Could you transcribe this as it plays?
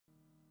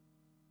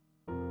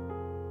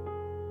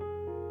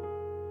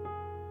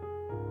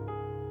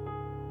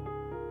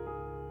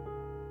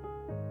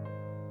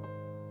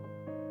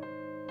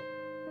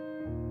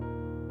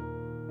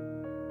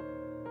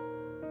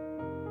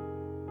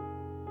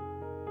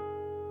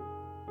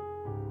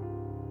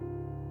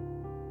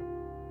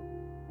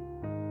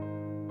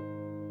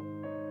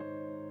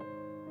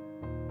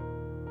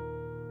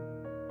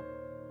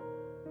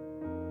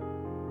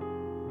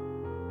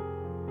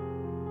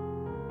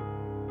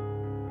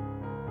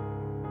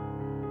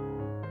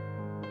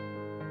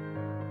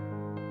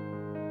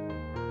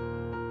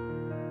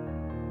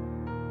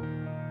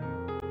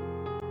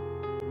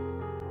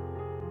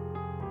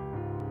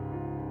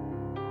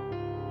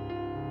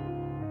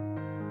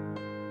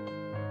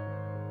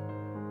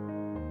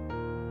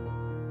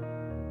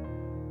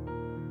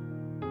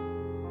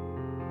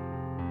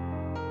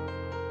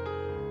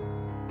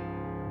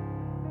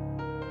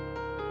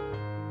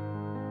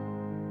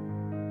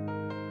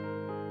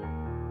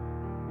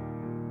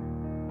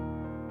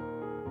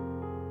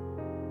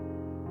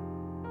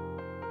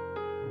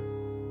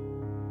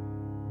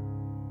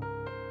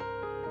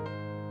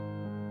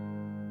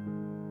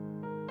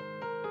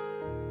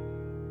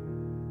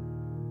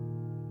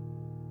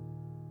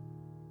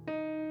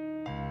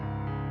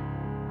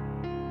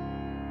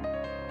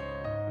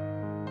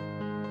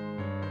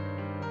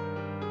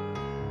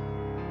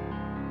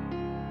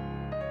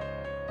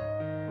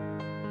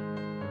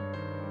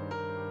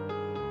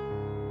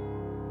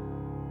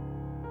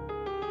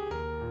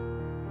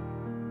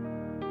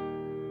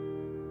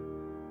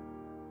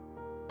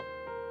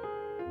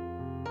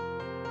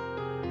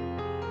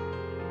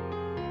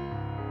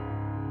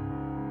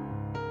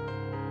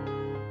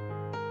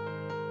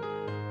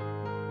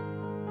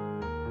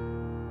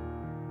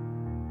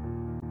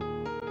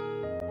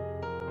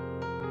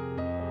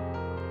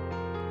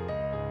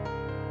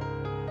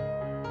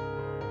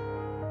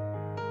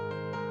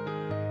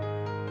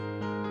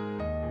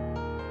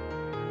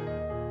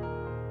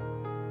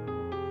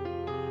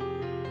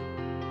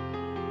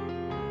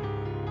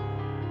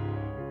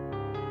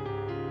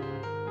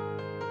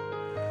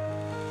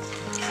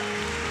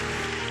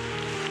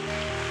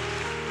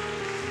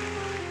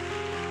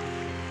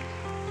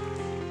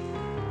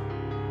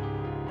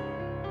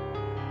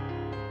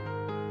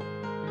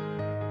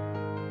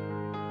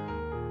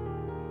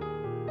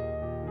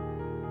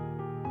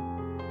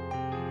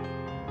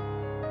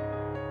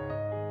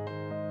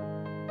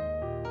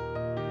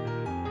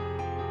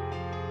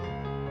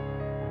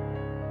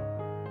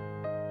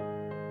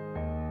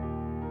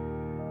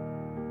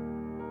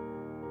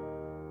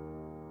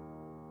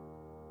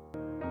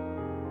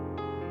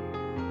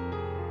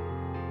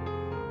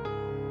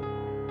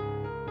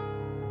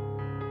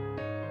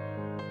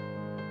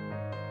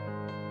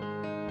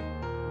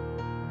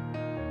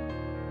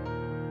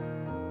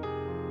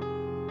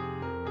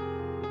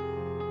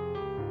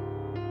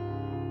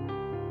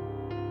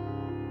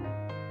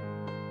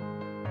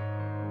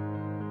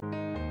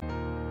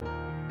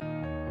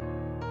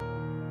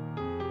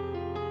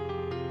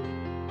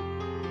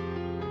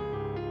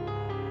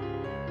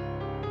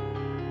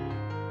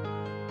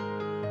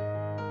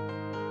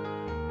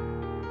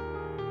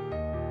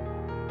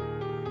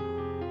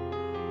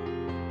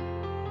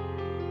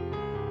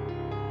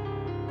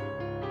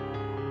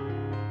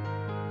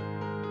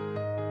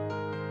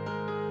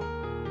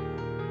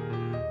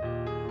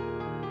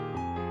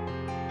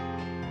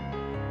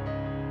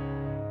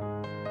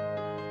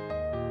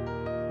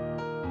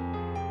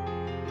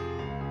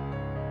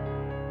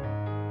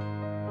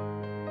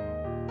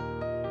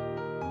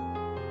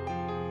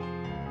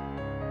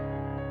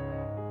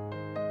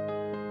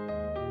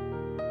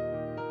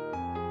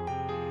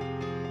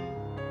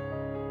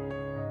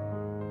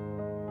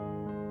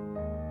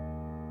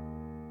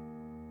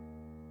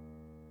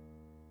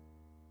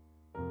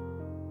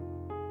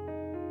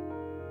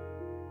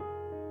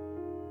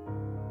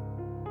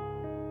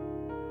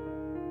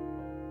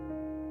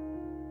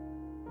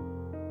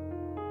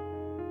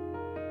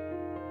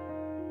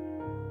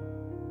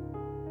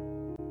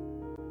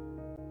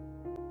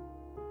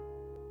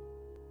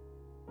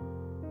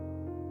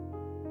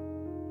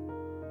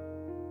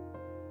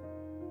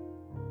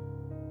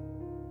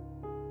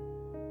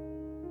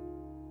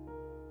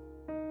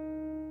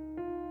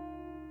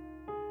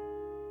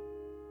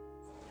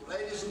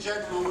and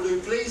gentlemen, will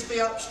you please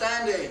be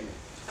upstanding?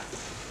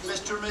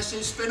 Mr. and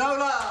Mrs.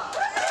 Spinola.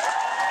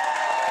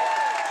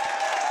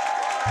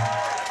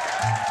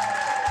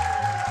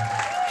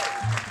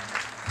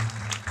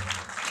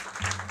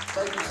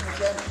 Ladies and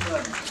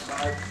gentlemen, it's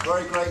my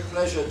very great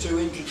pleasure to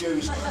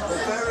introduce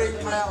the very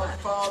proud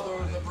father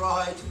of the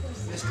bride,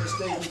 Mr.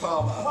 Stephen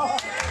Palmer.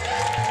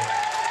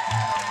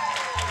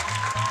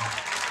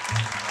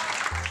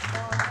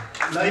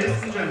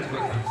 Ladies and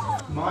gentlemen,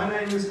 my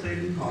name is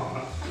Stephen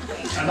Palmer,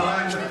 and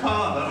I am the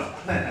father of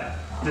Claire,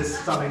 this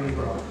stunning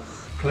bride.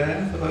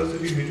 Claire, for those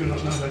of you who do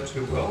not know her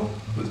too well,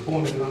 was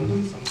born in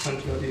London some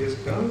 20 odd years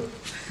ago.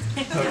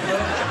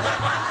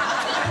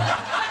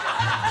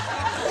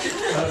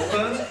 Her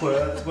first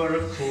words were,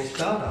 of course,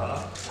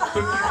 Dada,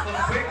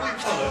 quickly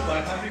followed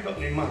by, have you got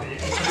any money?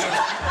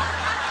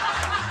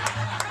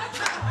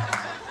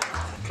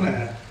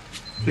 Claire,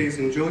 please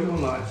enjoy your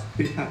life,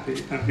 be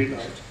happy and be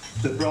loved.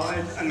 The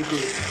bride and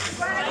groom.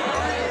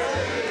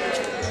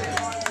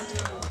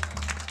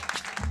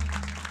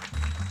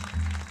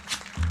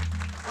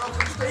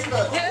 Welcome, Stephen.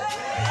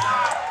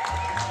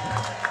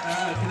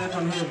 Can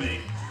everyone hear me?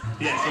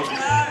 Yes,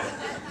 obviously.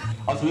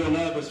 I was a little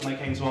nervous when I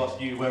came to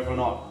ask you whether or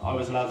not I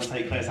was allowed to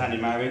take Claire's hand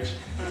in marriage.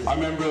 I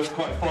remember us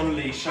quite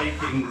fondly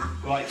shaking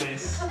like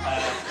this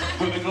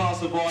with a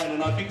glass of wine,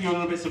 and I think you were a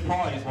little bit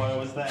surprised why I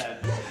was there.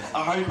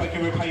 I hope I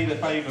can repay the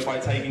favour by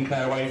taking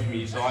Claire away from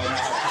you, so I know.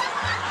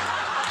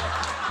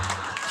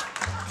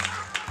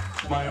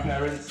 My own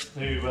parents,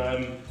 who,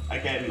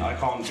 again, I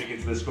can't begin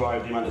to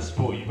describe the amount of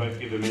support you've both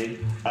given me.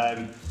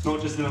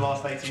 Not just in the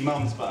last 18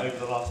 months, but over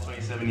the last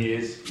 27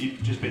 years.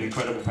 You've just been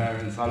incredible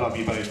parents. I love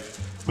you both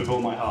with all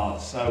my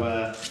heart. So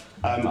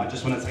I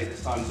just want to take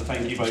this time to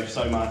thank you both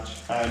so much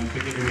for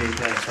giving me and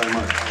Claire so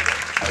much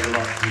over the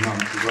last few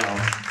months as well. I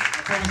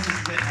promise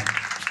this is it.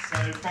 So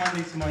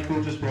finally to my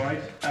gorgeous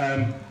bride,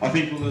 I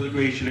think we'll all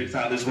agree she looks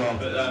out as well,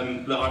 but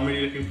look, I'm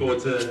really looking forward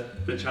to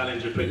the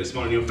challenge of putting a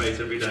smile on your face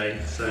every day,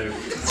 so...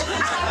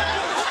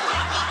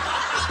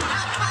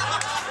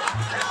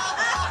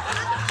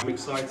 I'm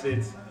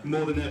excited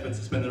more than ever to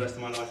spend the rest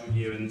of my life with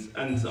you, and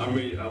I'm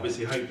really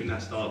obviously hoping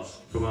that starts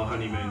from our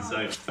honeymoon,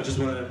 so I just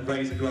want to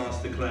raise a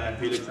glass to Claire,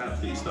 who looks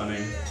absolutely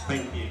stunning.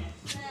 Thank you.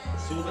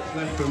 So all that's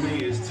left for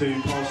me is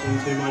to pass on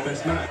to my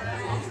best man.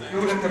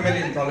 You'll look $1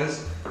 million.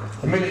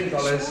 $1 million.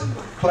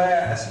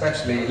 Claire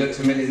especially looks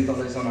 $1 million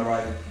on her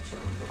own.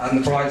 And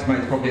the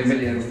bridesmaids probably $1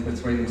 million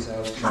between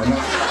themselves. No,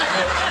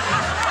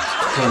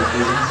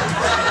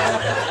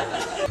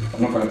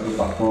 I'm not going to talk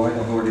about bride,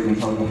 I've already been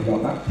told off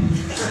about that.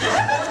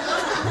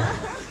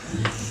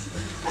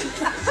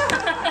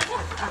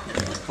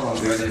 Can't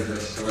do any of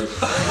this, sorry.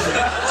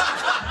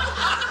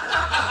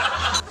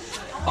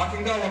 I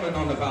can go on and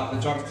on about the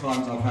drunk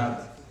times I've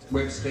had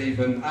with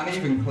Stephen and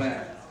even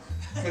Claire.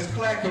 Because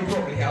Claire can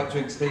probably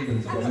outdrink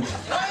Stephen, to be honest.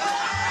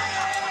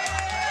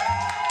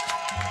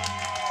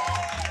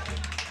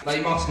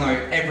 They must know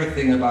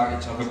everything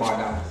about each other by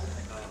now.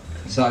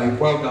 So,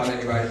 well done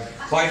anyway.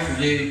 Both of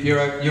you, you're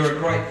a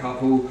great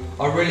couple.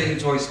 I really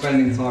enjoy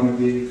spending time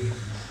with you.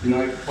 You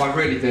know, I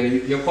really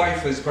do. You're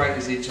both as great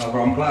as each other.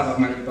 I'm glad I've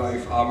met you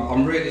both.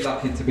 I'm really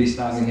lucky to be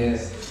standing here,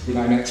 you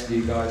know, next to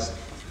you guys.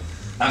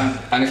 And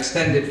an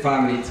extended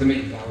family to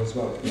meet now as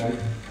well, you know.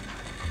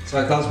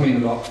 So it does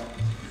mean a lot.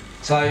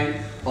 So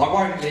I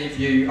won't leave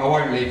you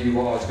what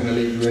I was going to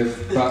leave you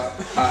with, but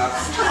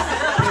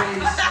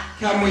please,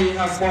 can we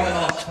have one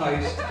last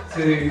toast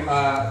to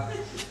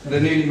the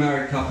newly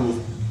married couple?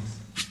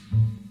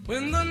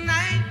 When the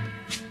night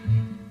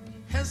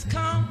has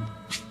come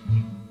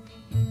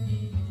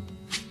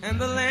and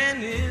the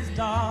land is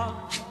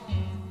dark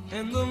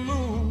and the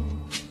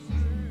moon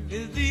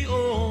is the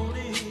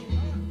only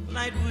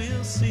light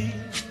we'll see.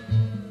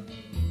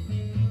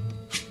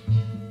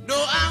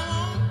 No, I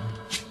won't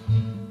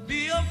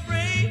be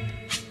afraid.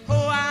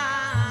 Oh,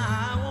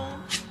 I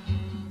won't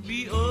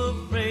be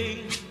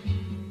afraid.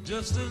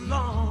 Just as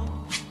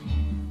long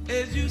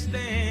as you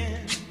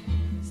stand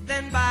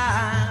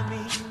by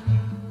me.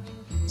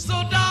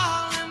 So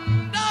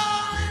darling,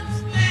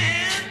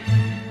 stand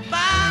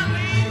by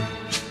me.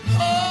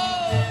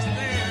 Oh,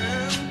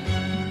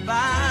 stand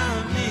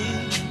by me.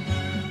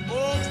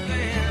 Oh,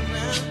 stand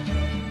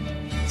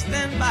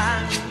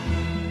by me.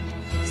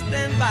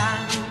 Stand by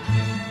me.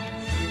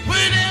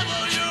 Whenever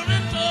you're